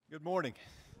Good morning.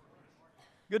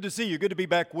 Good to see you. Good to be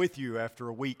back with you after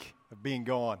a week of being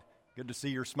gone. Good to see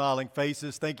your smiling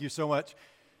faces. Thank you so much.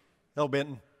 Hello,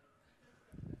 Benton.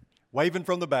 Waving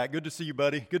from the back. Good to see you,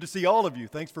 buddy. Good to see all of you.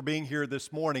 Thanks for being here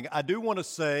this morning. I do want to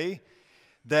say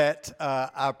that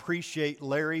I appreciate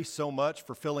Larry so much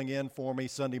for filling in for me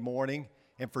Sunday morning,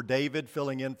 and for David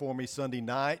filling in for me Sunday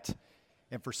night,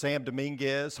 and for Sam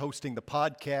Dominguez hosting the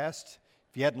podcast.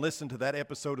 If you hadn't listened to that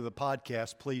episode of the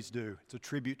podcast, please do. It's a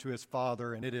tribute to his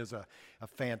father, and it is a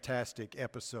fantastic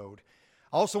episode.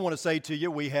 I also want to say to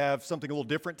you, we have something a little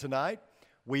different tonight.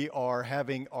 We are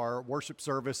having our worship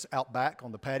service out back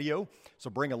on the patio, so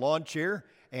bring a lawn chair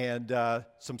and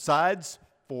some sides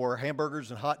for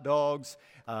hamburgers and hot dogs.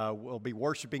 We'll be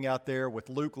worshiping out there with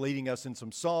Luke leading us in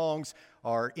some songs.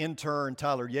 Our intern,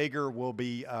 Tyler Yeager, will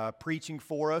be preaching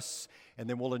for us, and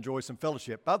then we'll enjoy some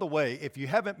fellowship. By the way, if you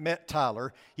haven't met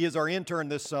Tyler, he is our intern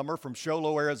this summer from Show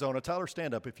Low, Arizona. Tyler,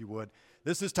 stand up if you would.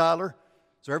 This is Tyler.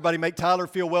 So everybody make Tyler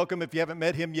feel welcome if you haven't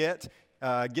met him yet.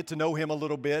 Get to know him a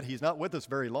little bit. He's not with us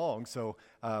very long, so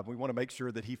we want to make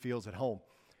sure that he feels at home.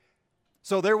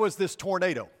 So there was this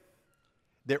tornado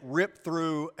that ripped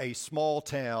through a small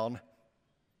town,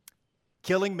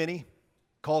 killing many,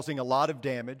 causing a lot of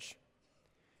damage.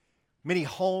 Many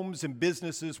homes and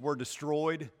businesses were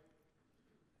destroyed.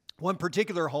 One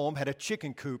particular home had a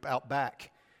chicken coop out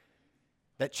back.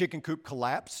 That chicken coop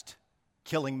collapsed,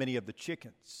 killing many of the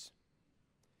chickens.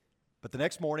 But the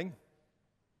next morning,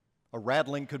 a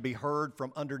rattling could be heard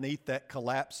from underneath that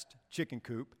collapsed chicken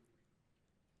coop.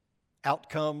 Out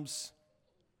comes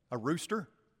a rooster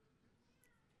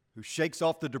who shakes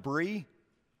off the debris,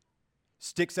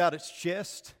 sticks out its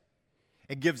chest,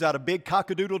 and gives out a big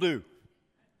cock-a-doodle-doo.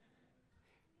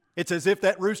 It's as if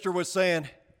that rooster was saying,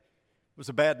 it was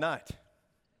a bad night,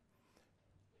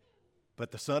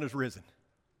 but the sun has risen.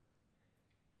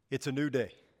 It's a new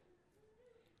day.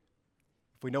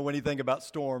 If we know anything about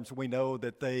storms, we know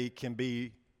that they can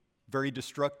be very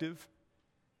destructive,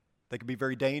 they can be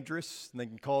very dangerous, and they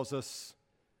can cause us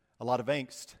a lot of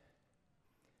angst.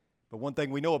 But one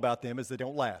thing we know about them is they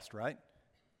don't last, right?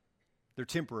 They're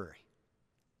temporary.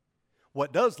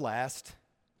 What does last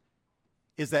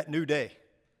is that new day,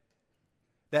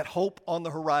 that hope on the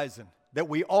horizon that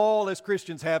we all as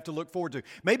Christians have to look forward to.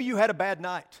 Maybe you had a bad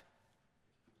night.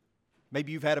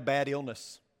 Maybe you've had a bad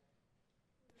illness.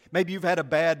 Maybe you've had a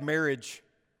bad marriage.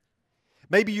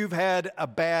 Maybe you've had a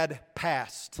bad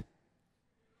past.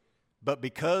 But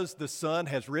because the sun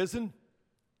has risen,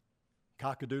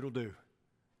 cock-a-doodle-doo.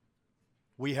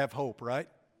 We have hope, right?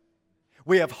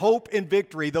 We have hope in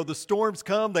victory. Though the storms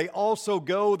come, they also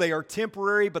go. They are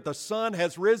temporary, but the sun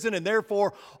has risen, and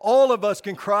therefore all of us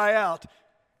can cry out,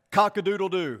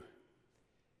 cock-a-doodle-doo,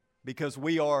 because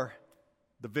we are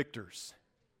the victors.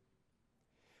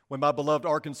 When my beloved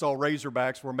Arkansas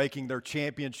Razorbacks were making their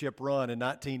championship run in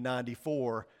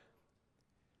 1994,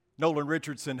 Nolan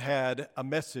Richardson had a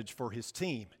message for his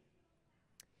team.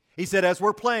 He said, as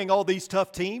we're playing all these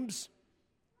tough teams,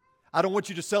 I don't want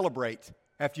you to celebrate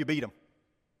after you beat them.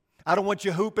 I don't want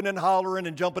you hooping and hollering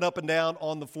and jumping up and down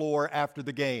on the floor after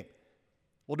the game.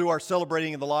 We'll do our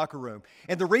celebrating in the locker room.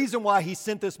 And the reason why he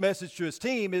sent this message to his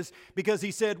team is because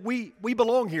he said, we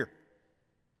belong here.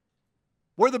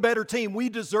 We're the better team. We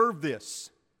deserve this.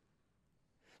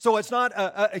 So it's not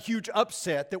a huge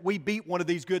upset that we beat one of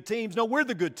these good teams. No, we're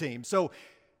the good team. So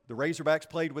the Razorbacks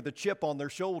played with a chip on their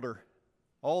shoulder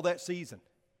all that season.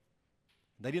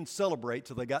 They didn't celebrate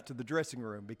till they got to the dressing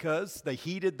room because they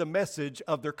heeded the message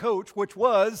of their coach, which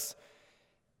was,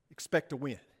 expect to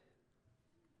win.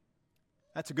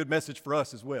 That's a good message for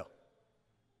us as well.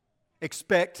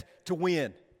 Expect to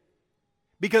win.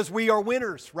 Because we are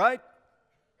winners, right?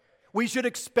 We should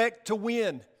expect to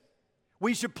win.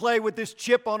 We should play with this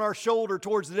chip on our shoulder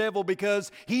towards the devil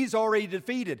because he's already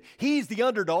defeated. He's the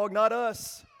underdog, not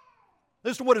us.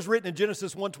 Listen to what is written in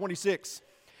Genesis 1:26.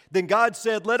 Then God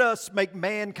said, let us make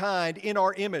mankind in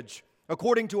our image,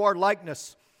 according to our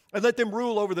likeness, and let them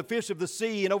rule over the fish of the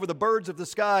sea and over the birds of the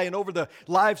sky and over the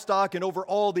livestock and over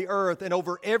all the earth and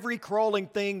over every crawling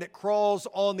thing that crawls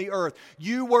on the earth.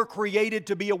 You were created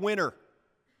to be a winner.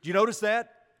 Do you notice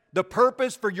that? The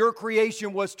purpose for your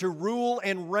creation was to rule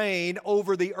and reign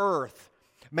over the earth.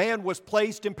 Man was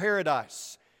placed in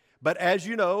paradise. But as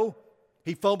you know,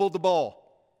 he fumbled the ball,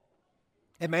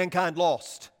 and mankind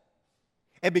lost.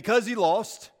 And because he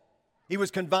lost, he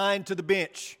was confined to the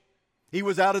bench. He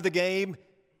was out of the game.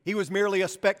 He was merely a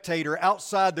spectator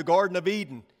outside the Garden of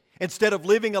Eden. Instead of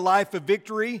living a life of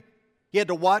victory, he had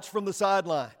to watch from the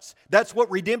sidelines. That's what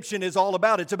redemption is all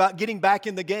about. It's about getting back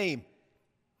in the game.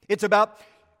 It's about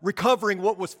recovering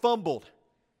what was fumbled.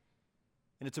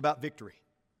 And it's about victory.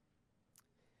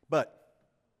 But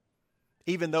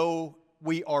even though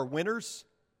we are winners,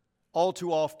 all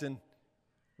too often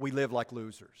we live like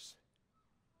losers.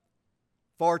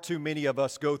 Far too many of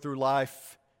us go through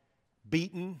life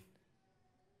beaten,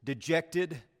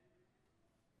 dejected,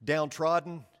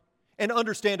 downtrodden, and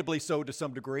understandably so to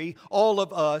some degree. All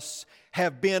of us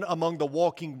have been among the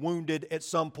walking wounded at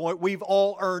some point. We've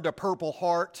all earned a Purple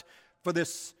Heart for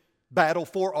this battle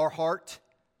for our heart.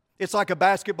 It's like a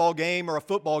basketball game or a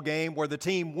football game where the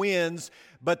team wins,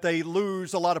 but they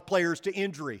lose a lot of players to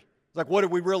injury. It's like, what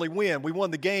did we really win? We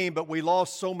won the game, but we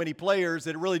lost so many players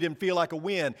that it really didn't feel like a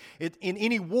win. In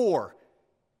any war,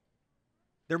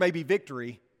 there may be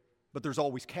victory, but there's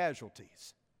always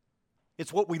casualties.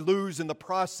 It's what we lose in the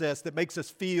process that makes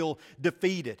us feel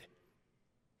defeated.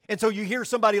 And so you hear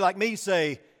somebody like me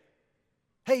say,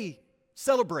 hey,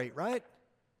 celebrate, right?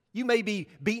 You may be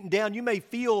beaten down, you may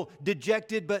feel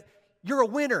dejected, but you're a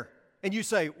winner. And you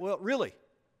say, well, really,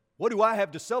 what do I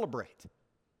have to celebrate?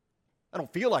 I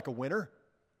don't feel like a winner.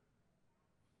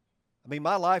 I mean,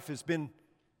 my life has been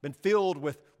filled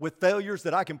with failures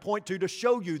that I can point to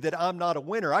show you that I'm not a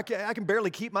winner. I can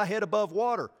barely keep my head above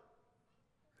water.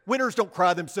 Winners don't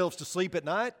cry themselves to sleep at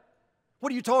night.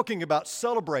 What are you talking about?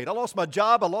 Celebrate. I lost my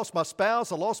job, I lost my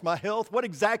spouse, I lost my health. What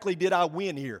exactly did I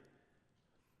win here?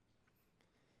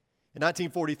 In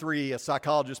 1943, a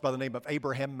psychologist by the name of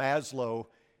Abraham Maslow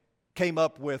came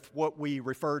up with what we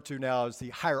refer to now as the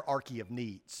hierarchy of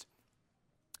needs.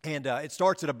 And it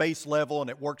starts at a base level and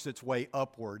it works its way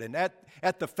upward. And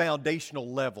at the foundational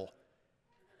level,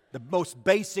 the most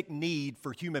basic need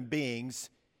for human beings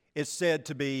is said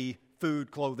to be food,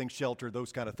 clothing, shelter,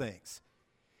 those kind of things.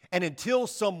 And until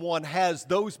someone has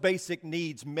those basic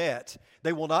needs met,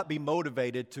 they will not be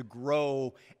motivated to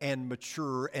grow and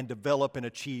mature and develop and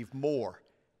achieve more.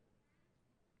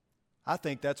 I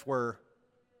think that's where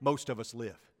most of us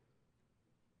live.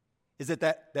 Is at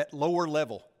that lower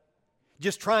level.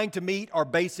 Just trying to meet our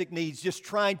basic needs, just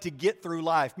trying to get through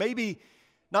life. Maybe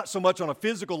not so much on a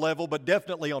physical level, but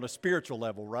definitely on a spiritual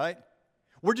level, right?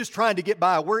 We're just trying to get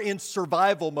by. We're in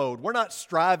survival mode. We're not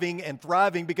striving and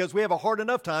thriving because we have a hard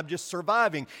enough time just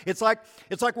surviving. It's like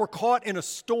we're caught in a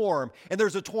storm and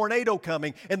there's a tornado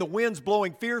coming and the wind's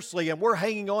blowing fiercely and we're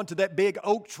hanging on to that big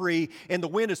oak tree and the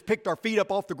wind has picked our feet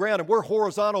up off the ground and we're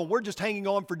horizontal and we're just hanging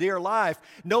on for dear life,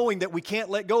 knowing that we can't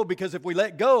let go because if we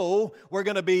let go, we're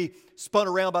going to be spun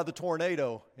around by the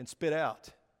tornado and spit out.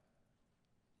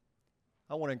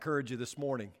 I want to encourage you this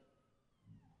morning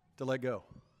to let go.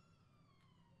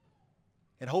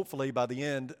 And hopefully by the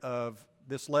end of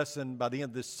this lesson, by the end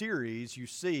of this series, you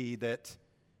see that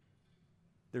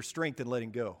there's strength in letting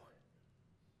go.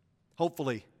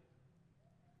 Hopefully,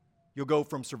 you'll go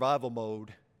from survival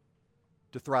mode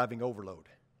to thriving overload.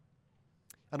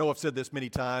 I know I've said this many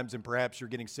times, and perhaps you're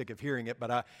getting sick of hearing it,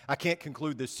 but I can't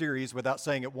conclude this series without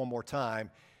saying it one more time.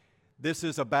 This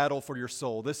is a battle for your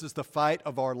soul. This is the fight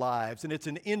of our lives, and it's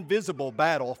an invisible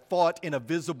battle fought in a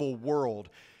visible world.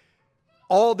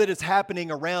 All that is happening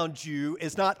around you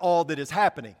is not all that is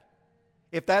happening.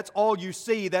 If that's all you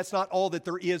see, that's not all that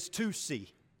there is to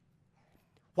see.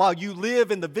 While you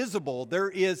live in the visible, there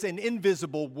is an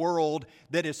invisible world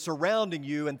that is surrounding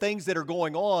you and things that are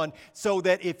going on, so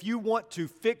that if you want to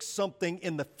fix something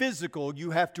in the physical,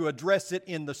 you have to address it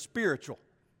in the spiritual.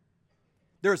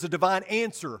 There's a divine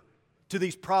answer to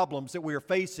these problems that we are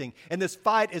facing. And this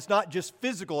fight is not just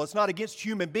physical. It's not against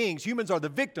human beings. Humans are the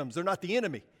victims. They're not the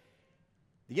enemy.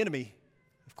 The enemy,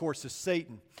 of course, is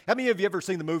Satan. How many of you ever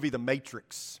seen the movie The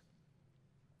Matrix?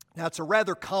 Now, it's a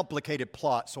rather complicated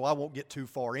plot, so I won't get too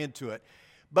far into it.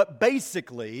 But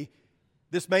basically,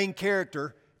 this main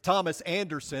character, Thomas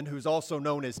Anderson, who's also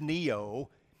known as Neo,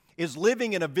 is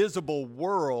living in a visible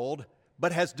world,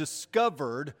 but has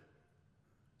discovered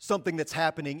something that's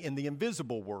happening in the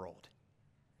invisible world.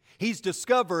 He's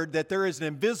discovered that there is an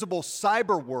invisible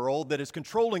cyber world that is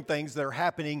controlling things that are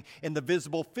happening in the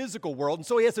visible physical world. And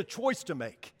so he has a choice to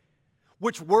make.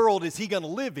 Which world is he going to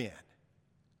live in?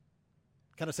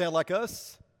 Kind of sound like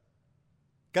us?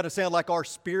 Kind of sound like our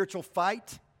spiritual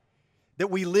fight? That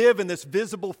we live in this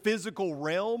visible physical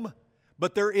realm,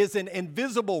 but there is an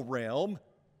invisible realm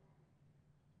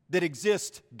that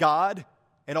exists, God,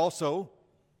 and also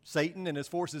Satan and his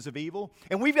forces of evil.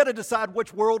 And we've got to decide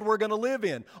which world we're going to live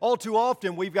in. All too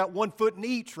often, we've got one foot in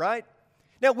each, right?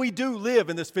 Now, we do live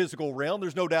in this physical realm.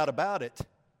 There's no doubt about it.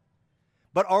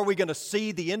 But are we going to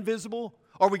see the invisible?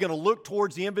 Are we going to look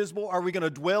towards the invisible? Are we going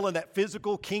to dwell in that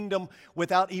physical kingdom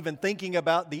without even thinking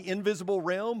about the invisible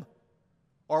realm?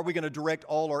 Or are we going to direct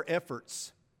all our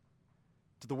efforts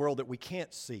to the world that we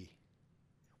can't see?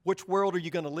 Which world are you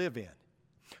going to live in?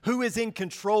 Who is in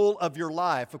control of your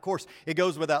life? Of course, it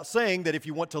goes without saying that if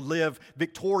you want to live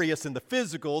victorious in the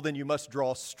physical, then you must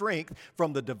draw strength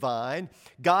from the divine.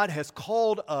 God has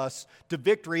called us to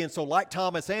victory, and so like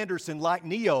Thomas Anderson, like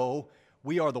Neo,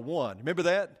 we are the one. Remember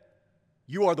that?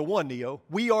 You are the one, Neo.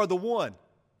 We are the one.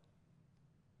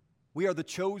 We are the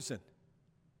chosen.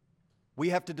 We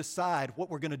have to decide what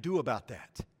we're going to do about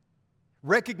that.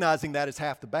 Recognizing that is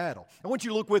half the battle. I want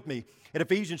you to look with me at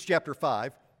Ephesians chapter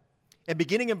 5. And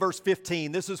beginning in verse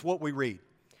 15, this is what we read.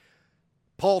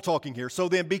 Paul talking here. So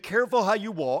then be careful how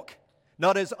you walk,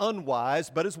 not as unwise,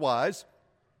 but as wise,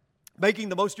 making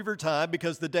the most of your time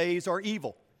because the days are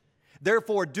evil.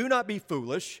 Therefore, do not be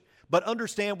foolish, but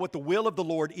understand what the will of the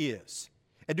Lord is.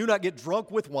 And do not get drunk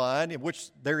with wine, in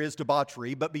which there is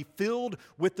debauchery, but be filled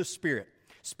with the Spirit,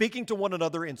 speaking to one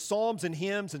another in psalms and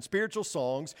hymns and spiritual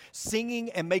songs, singing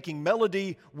and making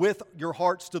melody with your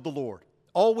hearts to the Lord,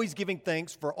 always giving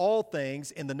thanks for all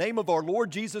things in the name of our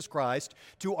Lord Jesus Christ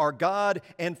to our God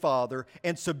and Father,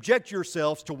 and subject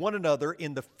yourselves to one another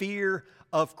in the fear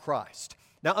of Christ.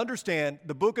 Now understand,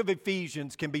 the book of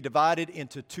Ephesians can be divided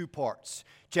into two parts.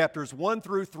 Chapters 1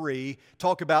 through 3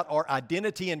 talk about our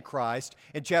identity in Christ,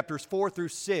 and chapters 4 through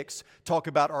 6 talk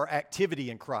about our activity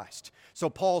in Christ. So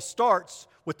Paul starts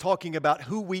with talking about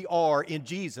who we are in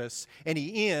Jesus, and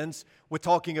he ends with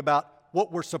talking about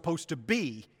what we're supposed to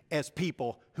be as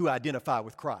people who identify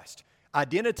with Christ.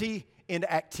 Identity and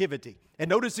activity. And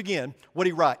notice again what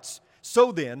he writes.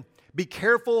 So then, be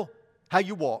careful how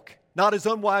you walk, not as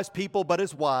unwise people, but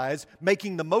as wise,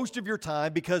 making the most of your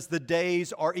time because the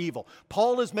days are evil.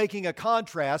 Paul is making a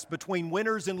contrast between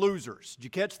winners and losers. Did you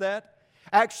catch that?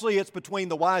 Actually, it's between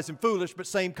the wise and foolish, but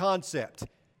same concept.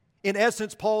 In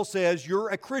essence, Paul says, you're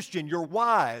a Christian, you're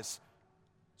wise,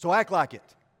 so act like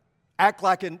it. Act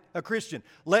like a Christian.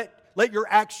 Let your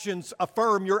actions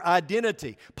affirm your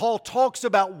identity. Paul talks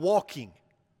about walking.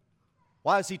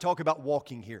 Why does he talk about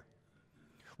walking here?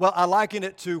 Well, I liken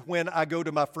it to when I go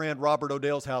to my friend Robert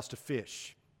Odell's house to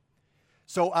fish.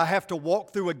 So I have to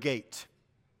walk through a gate,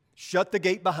 shut the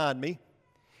gate behind me,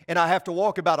 and I have to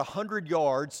walk about 100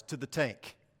 yards to the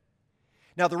tank.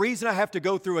 Now, the reason I have to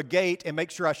go through a gate and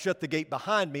make sure I shut the gate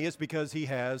behind me is because he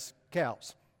has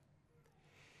cows.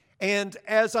 And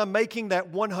as I'm making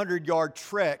that 100-yard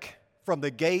trek from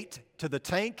the gate to the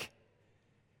tank,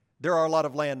 there are a lot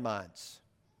of landmines.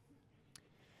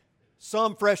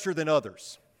 Some fresher than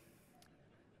others.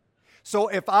 So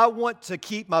if I want to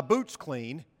keep my boots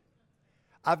clean,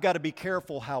 I've got to be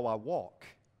careful how I walk.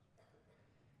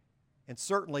 And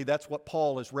certainly that's what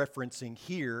Paul is referencing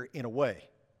here in a way.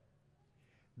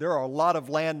 There are a lot of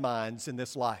landmines in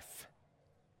this life.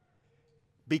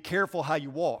 Be careful how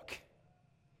you walk.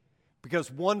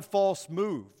 Because one false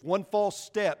move, one false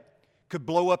step could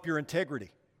blow up your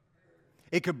integrity.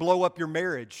 It could blow up your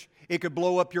marriage. It could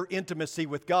blow up your intimacy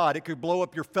with God. It could blow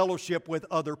up your fellowship with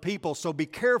other people. So be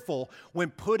careful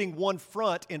when putting one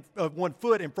foot in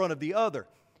front of the other.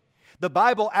 The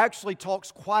Bible actually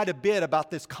talks quite a bit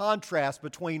about this contrast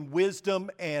between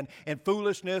wisdom and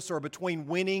foolishness, or between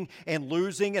winning and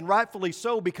losing, and rightfully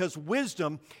so, because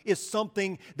wisdom is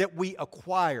something that we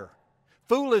acquire.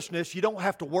 Foolishness, you don't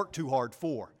have to work too hard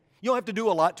for. You don't have to do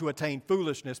a lot to attain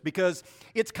foolishness because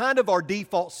it's kind of our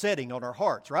default setting on our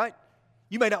hearts, right?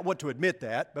 You may not want to admit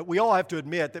that, but we all have to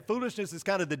admit that foolishness is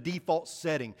kind of the default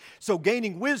setting. So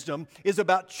gaining wisdom is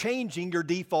about changing your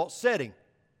default setting.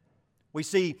 We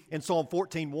see in Psalm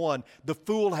 14:1, the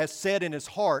fool has said in his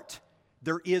heart,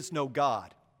 there is no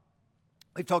God.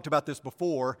 We've talked about this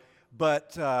before,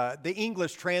 but the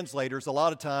English translators a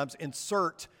lot of times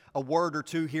insert a word or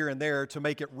two here and there to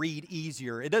make it read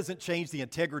easier. It doesn't change the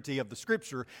integrity of the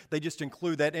Scripture. They just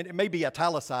include that, and it may be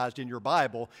italicized in your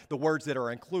Bible, the words that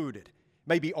are included.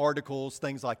 Maybe articles,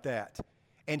 things like that.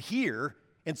 And here,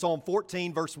 in Psalm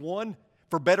 14, verse 1,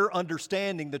 for better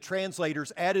understanding, the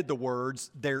translators added the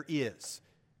words, there is.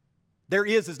 There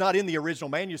is not in the original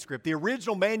manuscript. The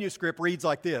original manuscript reads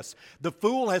like this: the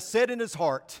fool has said in his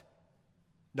heart,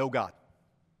 no God.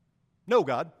 No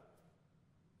God.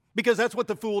 Because that's what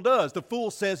the fool does. The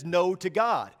fool says no to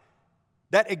God.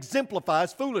 That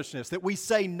exemplifies foolishness, that we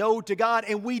say no to God,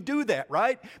 and we do that,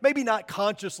 right? Maybe not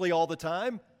consciously all the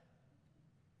time,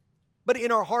 but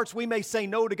in our hearts we may say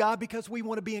no to God because we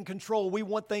want to be in control. We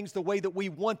want things the way that we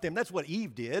want them. That's what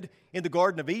Eve did in the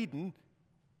Garden of Eden.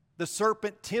 The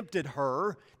serpent tempted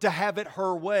her to have it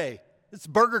her way. It's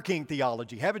Burger King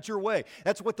theology. Have it your way.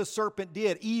 That's what the serpent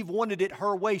did. Eve wanted it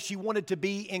her way. She wanted to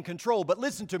be in control. But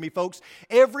listen to me, folks.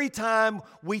 Every time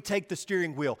we take the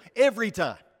steering wheel, every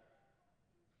time,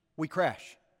 we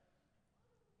crash.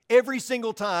 Every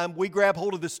single time we grab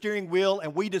hold of the steering wheel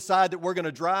and we decide that we're going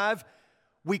to drive,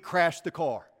 we crash the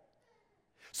car.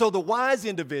 So the wise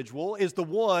individual is the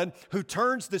one who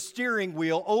turns the steering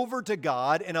wheel over to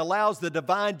God and allows the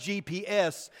divine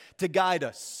GPS to guide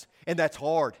us. And that's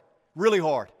hard, really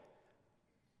hard.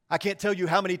 I can't tell you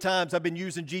how many times I've been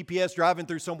using GPS driving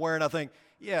through somewhere and I think,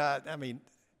 yeah, I mean,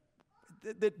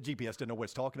 the GPS doesn't know what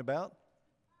it's talking about.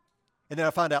 And then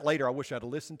I find out later, I wish I'd have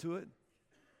listened to it.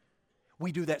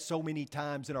 We do that so many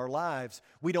times in our lives.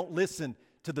 We don't listen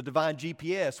to the divine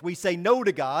GPS. We say no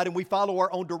to God and we follow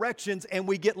our own directions and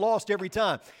we get lost every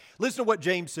time. Listen to what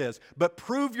James says. But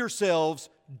prove yourselves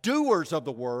doers of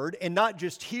the word and not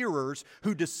just hearers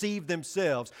who deceive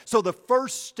themselves. So the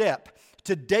first step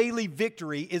to daily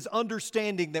victory is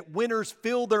understanding that winners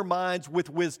fill their minds with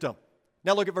wisdom.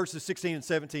 Now look at verses 16 and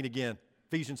 17 again,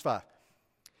 Ephesians 5.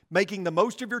 Making the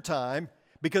most of your time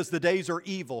because the days are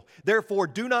evil. Therefore,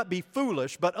 do not be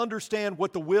foolish, but understand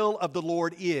what the will of the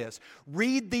Lord is.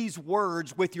 Read these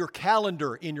words with your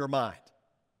calendar in your mind.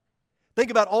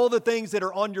 Think about all the things that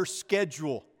are on your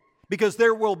schedule, because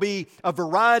there will be a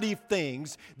variety of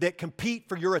things that compete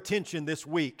for your attention this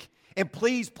week. And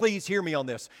please, please hear me on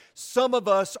this. Some of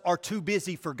us are too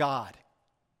busy for God.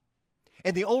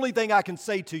 And the only thing I can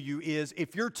say to you is,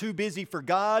 if you're too busy for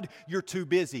God, you're too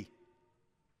busy.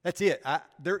 That's it.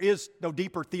 There is no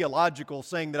deeper theological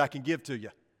saying that I can give to you.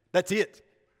 That's it.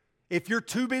 If you're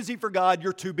too busy for God,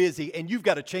 you're too busy, and you've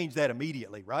got to change that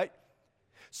immediately, right?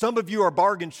 Some of you are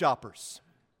bargain shoppers.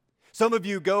 Some of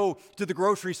you go to the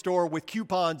grocery store with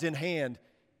coupons in hand.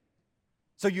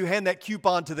 So you hand that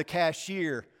coupon to the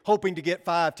cashier, hoping to get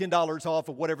 $5, $10 off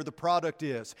of whatever the product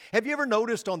is. Have you ever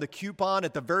noticed on the coupon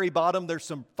at the very bottom there's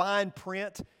some fine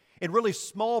print? In really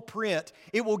small print,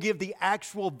 it will give the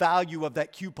actual value of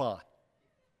that coupon.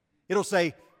 It'll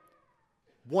say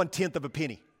 1/10 of a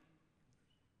penny.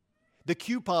 The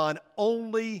coupon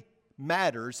only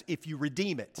matters if you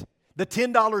redeem it. The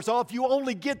 $10 off, you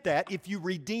only get that if you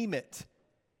redeem it.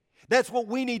 That's what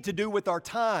we need to do with our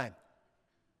time.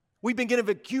 We've been given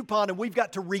a coupon and we've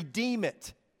got to redeem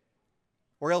it,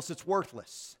 or else it's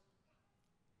worthless.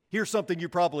 Here's something you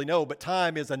probably know, but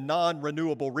time is a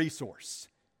non-renewable resource.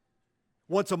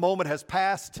 Once a moment has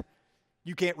passed,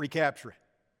 you can't recapture it.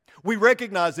 We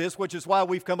recognize this, which is why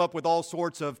we've come up with all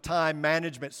sorts of time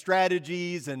management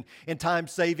strategies and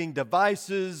time-saving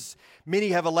devices. Many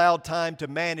have allowed time to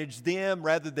manage them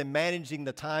rather than managing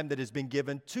the time that has been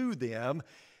given to them.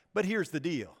 But here's the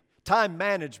deal. Time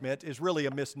management is really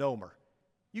a misnomer.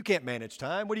 You can't manage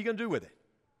time. What are you going to do with it?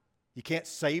 You can't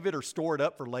save it or store it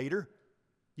up for later.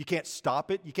 You can't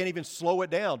stop it. You can't even slow it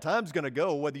down. Time's going to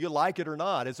go whether you like it or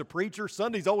not. As a preacher,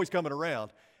 Sunday's always coming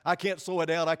around. I can't slow it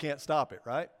down. I can't stop it,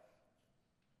 right?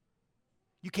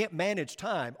 You can't manage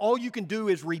time. All you can do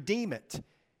is redeem it.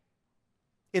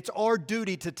 It's our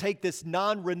duty to take this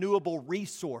non-renewable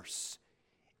resource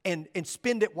and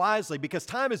spend it wisely, because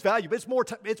time is valuable.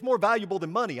 It's more valuable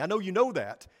than money. I know you know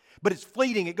that. But it's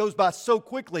fleeting. It goes by so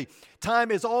quickly. Time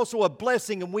is also a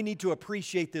blessing, and we need to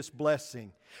appreciate this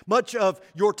blessing. Much of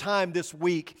your time this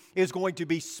week is going to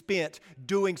be spent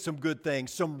doing some good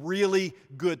things, some really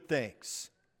good things.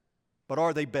 But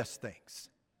are they best things?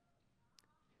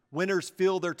 Winners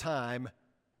fill their time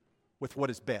with what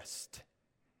is best.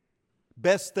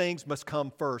 Best things must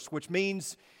come first, which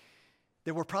means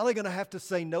that we're probably going to have to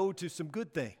say no to some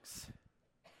good things,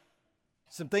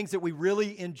 some things that we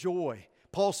really enjoy.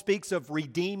 Paul speaks of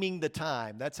redeeming the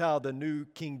time. That's how the New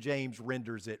King James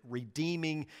renders it,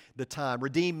 redeeming the time.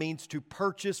 Redeem means to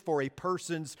purchase for a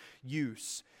person's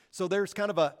use. So there's kind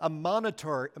of a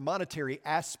monetary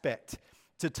aspect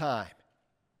to time.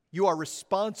 You are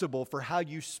responsible for how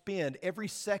you spend every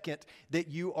second that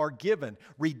you are given.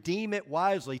 Redeem it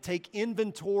wisely. Take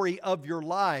inventory of your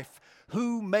life.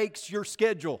 Who makes your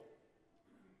schedule?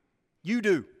 You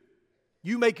do.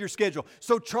 You make your schedule.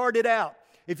 So chart it out.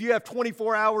 If you have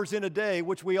 24 hours in a day,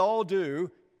 which we all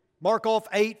do, mark off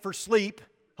 8 for sleep.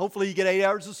 Hopefully you get 8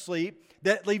 hours of sleep.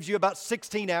 That leaves you about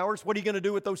 16 hours. What are you going to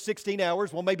do with those 16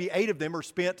 hours? Well, maybe 8 of them are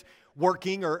spent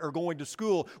working or going to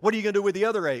school. What are you going to do with the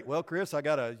other 8? Well, Chris, I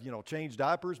got to, change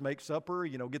diapers, make supper,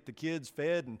 get the kids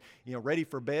fed and, ready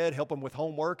for bed, help them with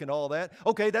homework and all that.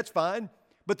 Okay, that's fine.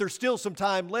 But there's still some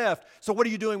time left. So what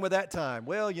are you doing with that time?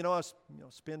 Well, I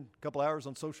spend a couple hours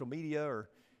on social media or,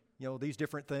 these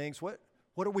different things. What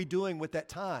are we doing with that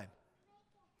time?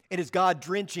 And is God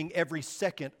drenching every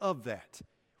second of that?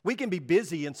 We can be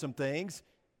busy in some things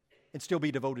and still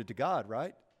be devoted to God,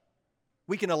 right?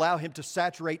 We can allow Him to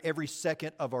saturate every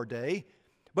second of our day,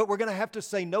 but we're going to have to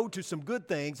say no to some good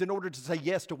things in order to say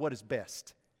yes to what is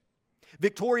best.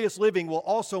 Victorious living will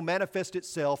also manifest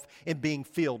itself in being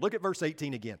filled. Look at verse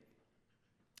 18 again.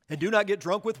 And do not get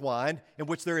drunk with wine, in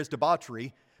which there is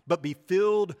debauchery, but be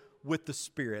filled with the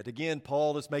Spirit. Again,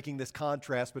 Paul is making this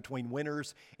contrast between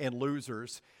winners and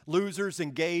losers. Losers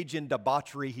engage in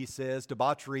debauchery, he says.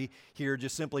 Debauchery here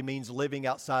just simply means living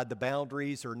outside the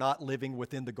boundaries or not living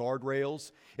within the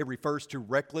guardrails. It refers to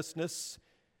recklessness.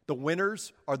 The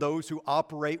winners are those who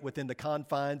operate within the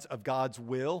confines of God's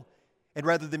will. And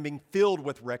rather than being filled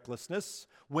with recklessness,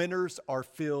 winners are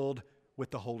filled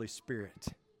with the Holy Spirit.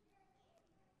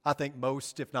 I think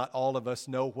most, if not all of us,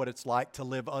 know what it's like to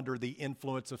live under the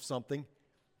influence of something.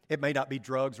 It may not be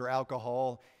drugs or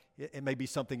alcohol. It may be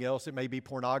something else. It may be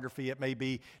pornography. It may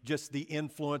be just the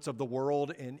influence of the world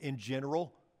in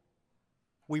general.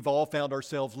 We've all found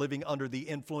ourselves living under the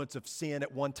influence of sin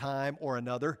at one time or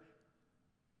another.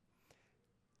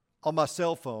 On my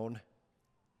cell phone,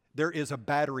 there is a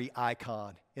battery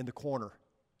icon in the corner.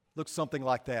 Looks something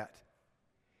like that.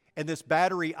 And this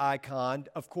battery icon,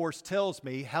 of course, tells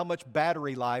me how much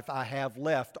battery life I have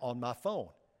left on my phone.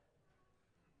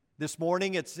 This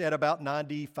morning, it's at about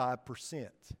 95%.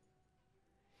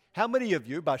 How many of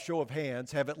you, by show of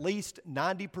hands, have at least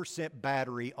 90%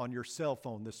 battery on your cell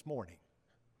phone this morning?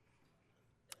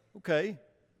 Okay,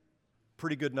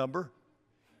 pretty good number.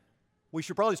 We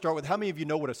should probably start with how many of you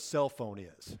know what a cell phone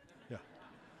is? Yeah.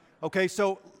 Okay,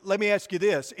 so let me ask you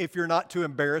this, if you're not too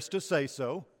embarrassed to say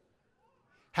so.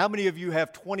 How many of you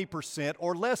have 20%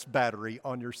 or less battery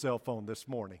on your cell phone this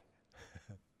morning?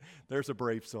 There's a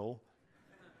brave soul.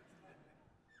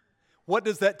 What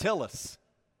does that tell us?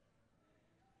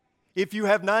 If you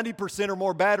have 90% or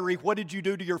more battery, what did you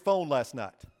do to your phone last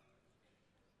night?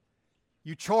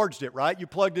 You charged it, right? You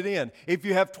plugged it in. If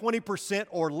you have 20%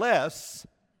 or less,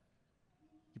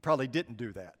 you probably didn't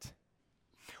do that.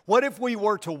 What if we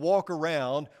were to walk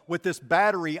around with this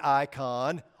battery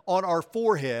icon on our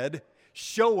forehead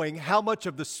showing how much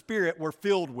of the Spirit we're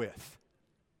filled with?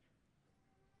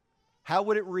 How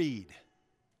would it read?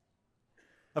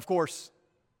 Of course,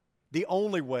 the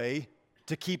only way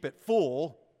to keep it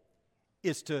full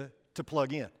is to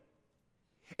plug in.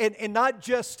 And not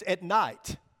just at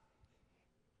night.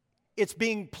 It's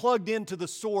being plugged into the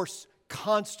source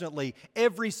constantly,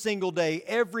 every single day,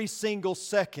 every single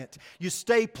second. You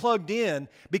stay plugged in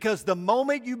because the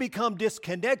moment you become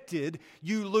disconnected,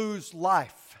 you lose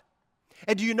life.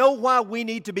 And do you know why we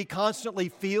need to be constantly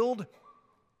filled?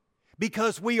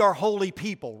 Because we are holy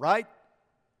people, right?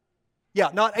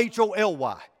 Yeah, not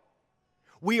H-O-L-Y.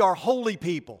 We are holy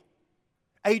people.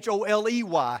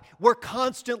 H-O-L-E-Y. We're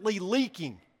constantly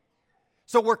leaking.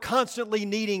 So we're constantly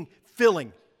needing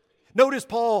filling. Notice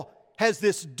Paul has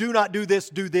this do not do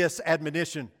this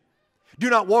admonition. Do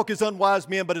not walk as unwise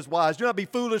men, but as wise. Do not be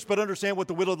foolish, but understand what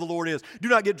the will of the Lord is. Do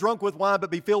not get drunk with wine,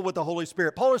 but be filled with the Holy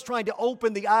Spirit. Paul is trying to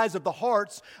open the eyes of the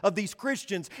hearts of these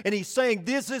Christians, and he's saying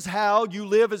this is how you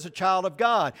live as a child of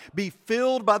God. Be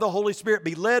filled by the Holy Spirit.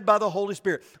 Be led by the Holy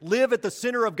Spirit. Live at the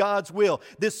center of God's will.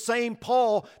 This same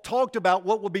Paul talked about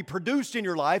what will be produced in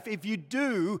your life if you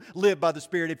do live by the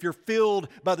Spirit. If you're filled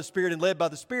by the Spirit and led by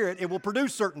the Spirit, it will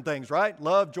produce certain things, right?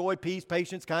 Love, joy, peace,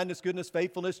 patience, kindness, goodness,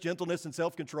 faithfulness, gentleness, and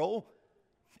self-control.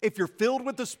 If you're filled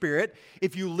with the Spirit,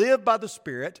 if you live by the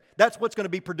Spirit, that's what's going to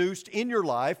be produced in your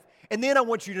life. And then I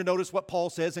want you to notice what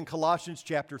Paul says in Colossians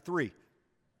chapter 3.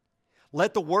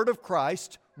 Let the word of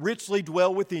Christ richly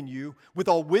dwell within you, with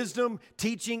all wisdom,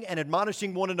 teaching and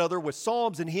admonishing one another with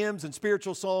psalms and hymns and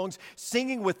spiritual songs,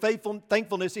 singing with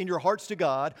thankfulness in your hearts to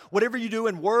God. Whatever you do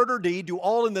in word or deed, do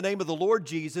all in the name of the Lord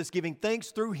Jesus, giving thanks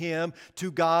through Him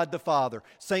to God the Father.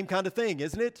 Same kind of thing,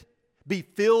 isn't it? Be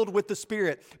filled with the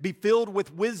Spirit. Be filled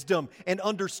with wisdom and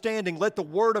understanding. Let the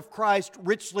Word of Christ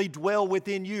richly dwell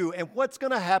within you. And what's going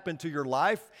to happen to your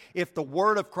life if the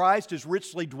Word of Christ is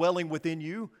richly dwelling within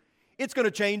you? It's going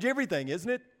to change everything, isn't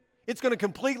it? It's going to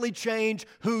completely change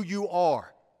who you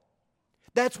are.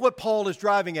 That's what Paul is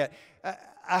driving at.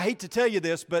 I hate to tell you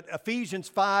this, but Ephesians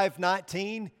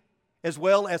 5:19, as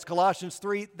well as Colossians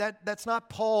 3, that's not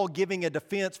Paul giving a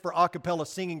defense for a cappella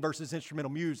singing versus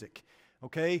instrumental music,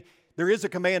 okay? There is a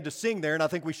command to sing there, and I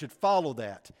think we should follow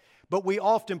that. But we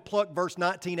often pluck verse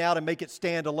 19 out and make it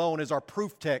stand alone as our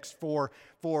proof text for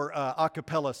a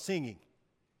cappella singing.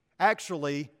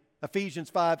 Actually, Ephesians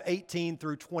 5:18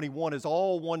 through 21 is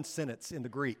all one sentence in the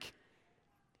Greek.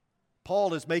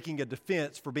 Paul is making a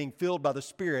defense for being filled by the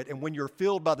Spirit, and when you're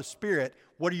filled by the Spirit,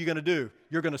 what are you going to do?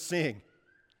 You're going to sing.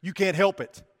 You can't help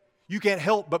it. You can't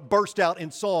help but burst out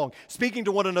in song, speaking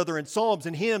to one another in psalms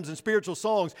and hymns and spiritual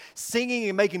songs, singing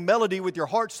and making melody with your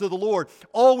hearts to the Lord,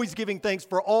 always giving thanks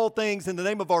for all things in the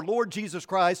name of our Lord Jesus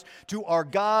Christ to our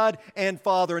God and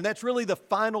Father. And that's really the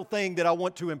final thing that I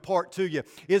want to impart to you,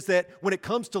 is that when it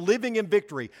comes to living in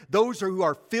victory, those who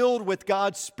are filled with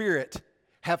God's Spirit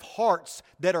have hearts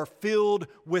that are filled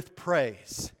with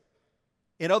praise.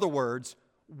 In other words,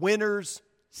 winners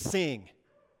sing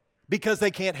because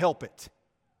they can't help it.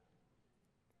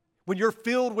 When you're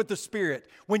filled with the Spirit,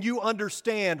 when you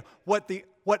understand what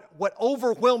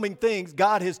overwhelming things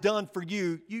God has done for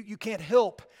you, you can't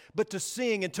help but to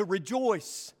sing and to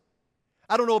rejoice.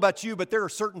 I don't know about you, but there are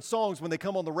certain songs when they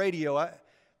come on the radio,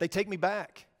 they take me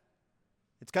back.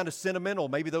 It's kind of sentimental.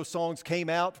 Maybe those songs came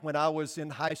out when I was in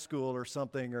high school or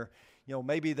something, or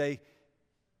maybe they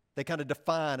kind of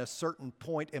define a certain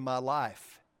point in my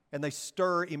life, and they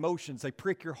stir emotions. They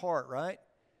prick your heart, right?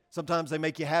 Sometimes they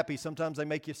make you happy, sometimes they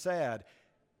make you sad.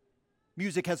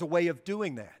 Music has a way of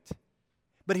doing that.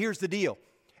 But here's the deal.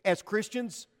 As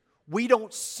Christians, we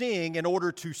don't sing in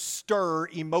order to stir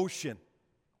emotion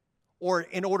or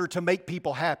in order to make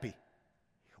people happy.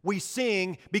 We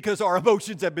sing because our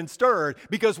emotions have been stirred,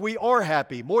 because we are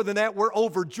happy. More than that, we're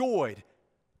overjoyed.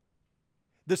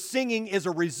 The singing is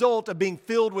a result of being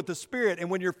filled with the Spirit. And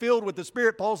when you're filled with the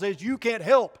Spirit, Paul says, you can't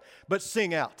help but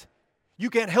sing out. You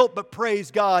can't help but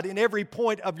praise God in every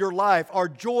point of your life. Our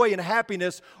joy and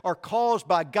happiness are caused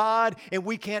by God, and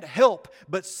we can't help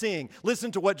but sing.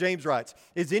 Listen to what James writes.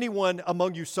 Is anyone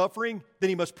among you suffering? Then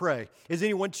he must pray. Is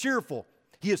anyone cheerful?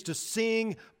 He is to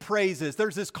sing praises.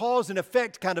 There's this cause and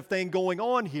effect kind of thing going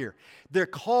on here. The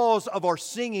cause of our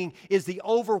singing is the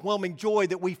overwhelming joy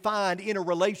that we find in a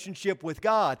relationship with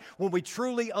God. When we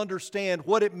truly understand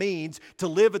what it means to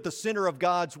live at the center of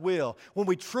God's will. When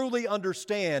we truly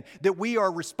understand that we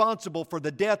are responsible for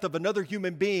the death of another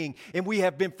human being and we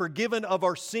have been forgiven of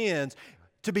our sins,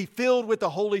 to be filled with the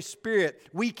Holy Spirit,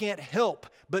 we can't help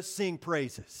but sing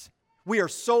praises. We are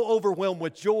so overwhelmed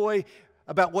with joy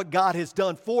about what God has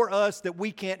done for us that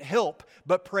we can't help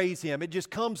but praise Him. It just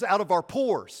comes out of our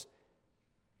pores.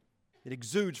 It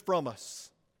exudes from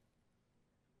us.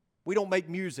 We don't make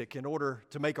music in order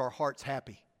to make our hearts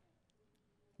happy.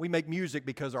 We make music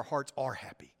because our hearts are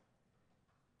happy.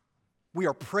 We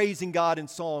are praising God in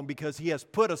song because He has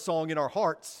put a song in our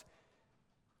hearts.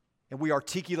 And we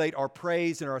articulate our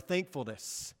praise and our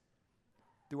thankfulness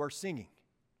through our singing.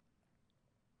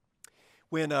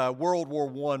 When World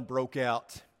War I broke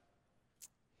out,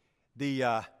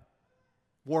 the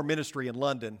war ministry in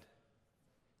London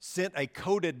sent a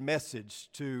coded message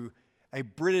to a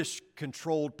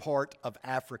British-controlled part of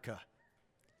Africa.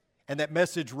 And that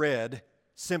message read,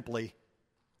 simply,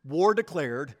 "War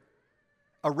declared,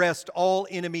 arrest all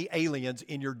enemy aliens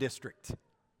in your district."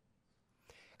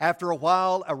 After a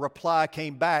while, a reply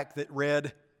came back that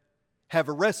read, "Have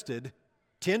arrested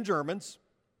 10 Germans,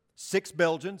 6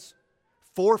 Belgians,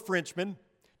 4 Frenchmen,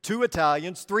 2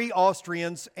 Italians, 3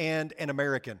 Austrians, and an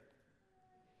American.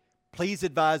 Please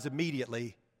advise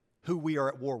immediately who we are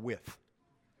at war with."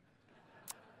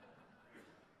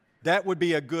 That would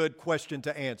be a good question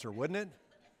to answer, wouldn't it?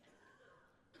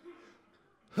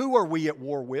 Who are we at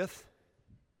war with?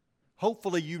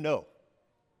 Hopefully you know.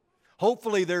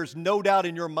 Hopefully there's no doubt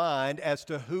in your mind as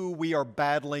to who we are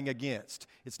battling against.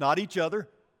 It's not each other.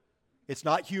 It's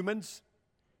not humans.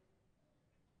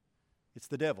 It's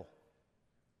the devil.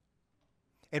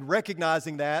 And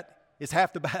recognizing that is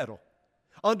half the battle.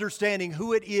 Understanding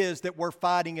who it is that we're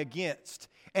fighting against.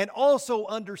 And also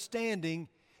understanding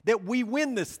that we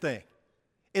win this thing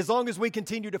as long as we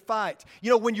continue to fight.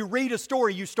 You know, when you read a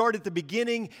story, you start at the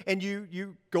beginning and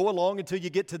you go along until you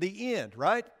get to the end,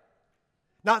 right?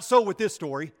 Not so with this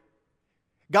story.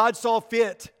 God saw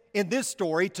fit in this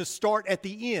story to start at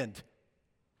the end,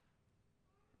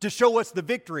 to show us the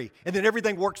victory, and then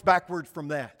everything works backwards from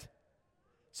that.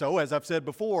 So, as I've said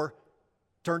before,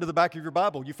 turn to the back of your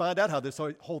Bible. You find out how this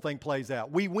whole thing plays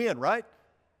out. We win, right?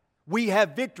 We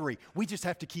have victory. We just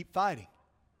have to keep fighting.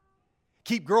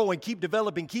 Keep growing, keep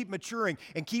developing, keep maturing,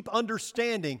 and keep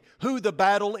understanding who the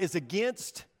battle is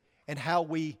against and how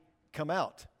we come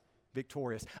out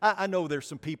victorious. I know there's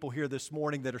some people here this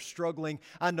morning that are struggling.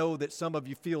 I know that some of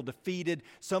you feel defeated.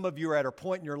 Some of you are at a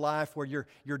point in your life where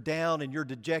you're down and you're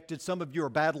dejected. Some of you are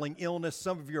battling illness.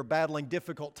 Some of you are battling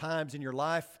difficult times in your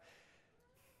life.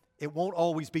 It won't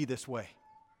always be this way,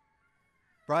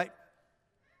 right?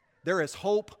 There is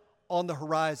hope on the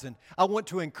horizon. I want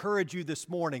to encourage you this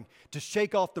morning to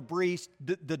shake off the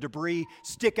debris,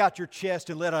 stick out your chest,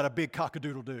 and let out a big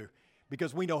cock-a-doodle-doo,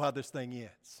 because we know how this thing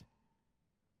ends.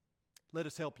 Let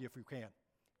us help you if we can.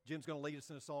 Jim's going to lead us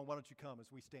in a song. Why don't you come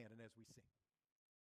as we stand and as we sing?